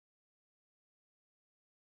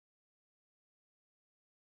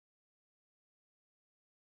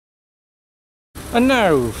And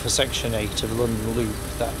now for section 8 of the London Loop,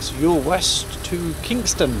 that's Ewell West to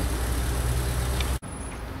Kingston.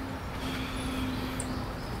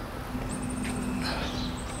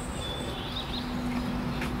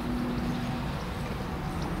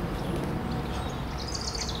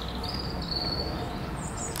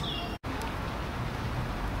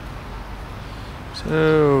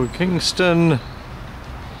 So Kingston, this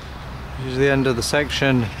is the end of the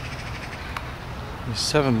section. It's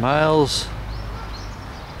 7 miles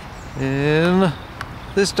in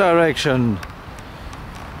this direction.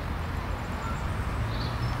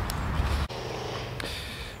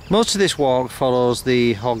 Most of this walk follows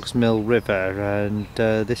the Hogs Mill River, and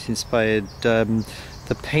this inspired the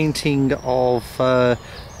painting of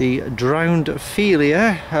the Drowned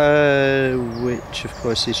Ophelia, which of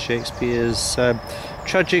course is Shakespeare's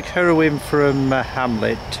tragic heroine from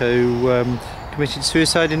Hamlet who committed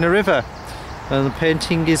suicide in a river. And the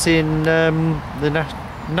painting is in the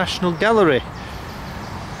National Gallery.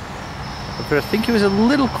 But I think it was a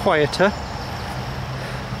little quieter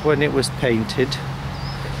when it was painted.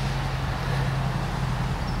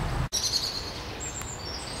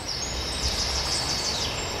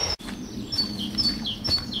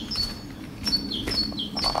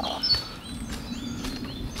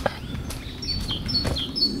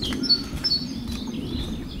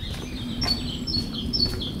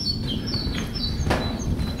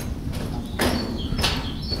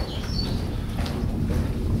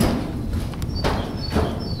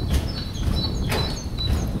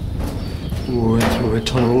 And through a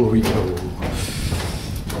tunnel we go.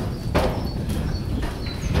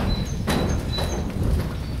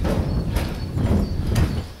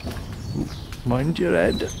 Mind your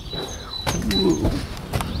head. Ooh.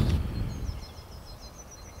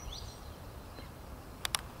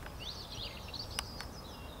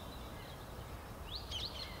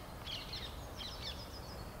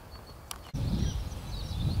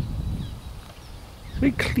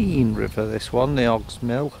 Very clean river, this one, the Hogs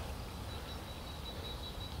Mill.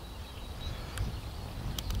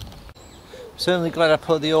 Certainly glad I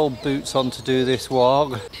put the old boots on to do this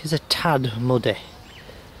walk. It is a tad muddy.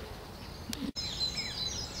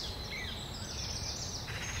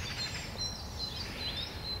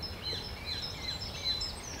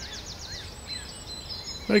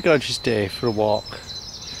 Very gorgeous day for a walk.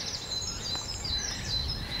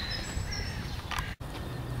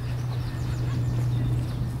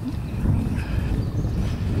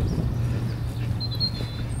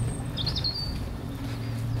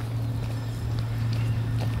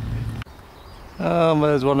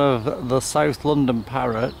 There's one of the South London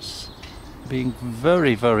parrots being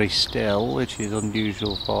very, very still, which is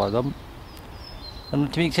unusual for them. And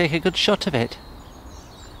let me take a good shot of it.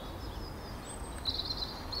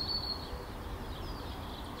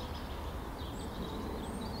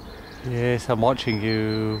 Yes, I'm watching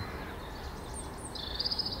you.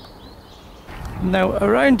 Now,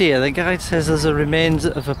 around here, the guide says there's a remains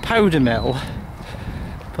of a powder mill,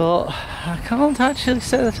 but I can't actually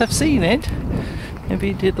say that I've seen it.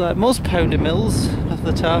 Maybe it did like most powder mills of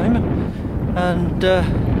the time and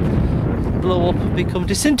blow up and become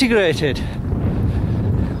disintegrated.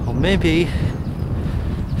 Or maybe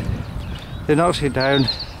they knocked it down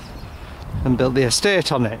and built the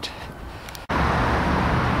estate on it.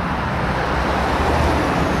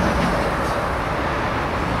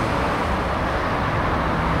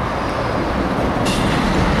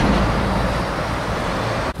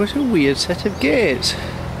 What a weird set of gates.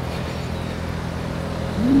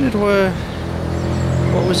 I wondered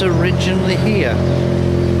what was originally here.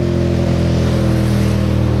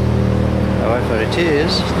 However, it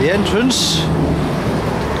is the entrance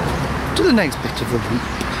to the next bit of the loop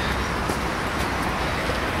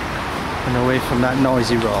and away from that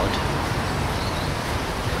noisy road.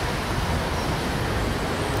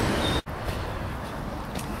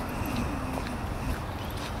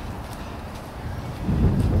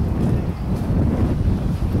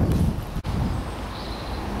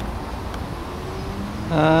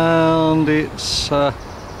 And it's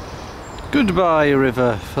goodbye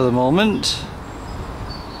river for the moment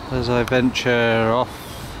as I venture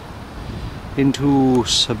off into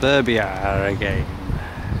suburbia again.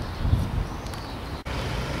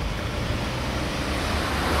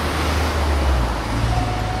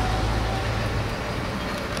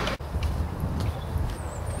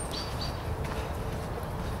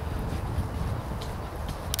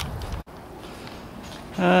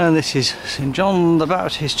 And this is St John the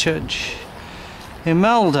Baptist Church in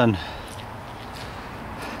Malden,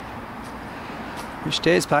 which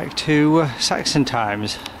dates back to Saxon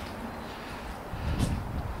times.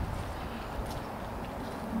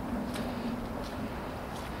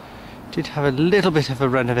 Did have a little bit of a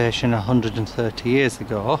renovation 130 years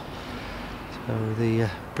ago. So the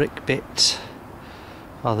brick bit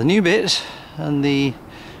are the new bit, and the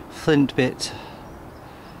flint bit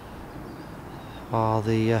are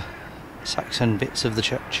the Saxon bits of the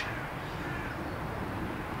church.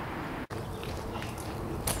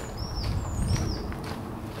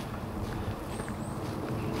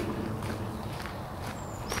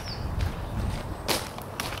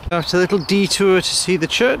 After a little detour to see the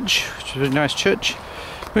church, which is a nice church,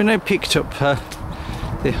 we now picked up the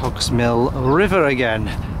Hogsmill River again.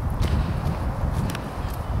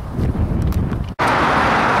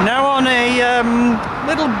 Now on a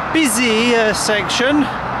little busy section.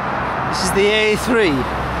 This is the A3.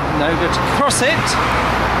 Now we're going to cross it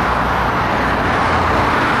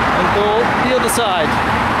and go the other side.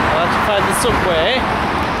 I'll have to find the subway.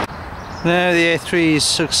 Now the A3 is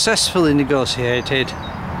successfully negotiated.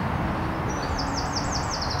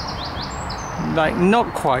 Like,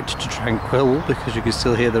 not quite to tranquil, because you can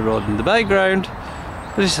still hear the road in the background,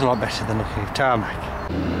 but it's a lot better than looking at tarmac.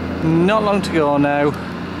 Not long to go now. You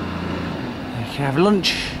can have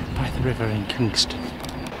lunch by the river in Kingston.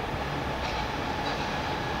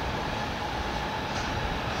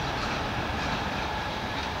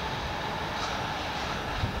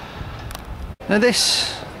 Now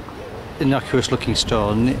this innocuous looking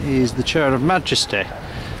stone is the chair of Majesty,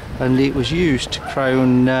 and it was used to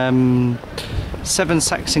crown 7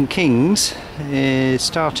 Saxon kings,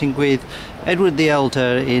 starting with Edward the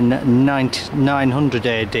Elder in 900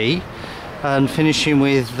 AD and finishing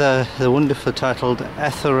with the wonderfully titled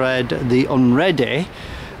Ethelred the Unready,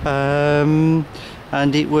 and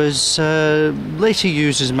it was later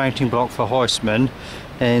used as a mounting block for horsemen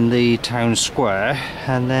in the town square,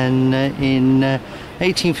 and then in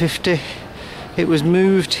 1850 it was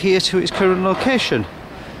moved here to its current location,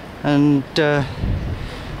 and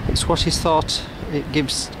it's what is thought it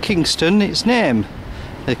gives Kingston its name,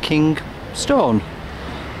 the King Stone.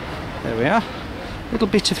 There we are, a little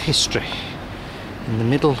bit of history in the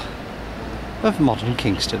middle of modern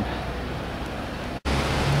Kingston.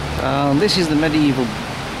 This is the medieval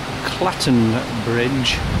Clatton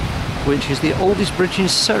Bridge, which is the oldest bridge in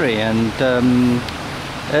Surrey, and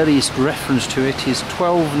earliest reference to it is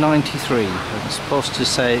 1293. It's supposed to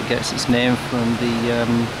say it gets its name from the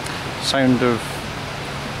sound of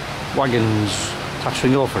wagons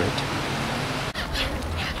clattering over it.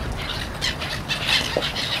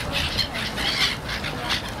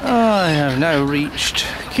 I have now reached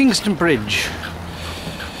Kingston Bridge,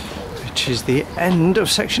 which is the end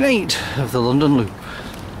of section 8 of the London Loop.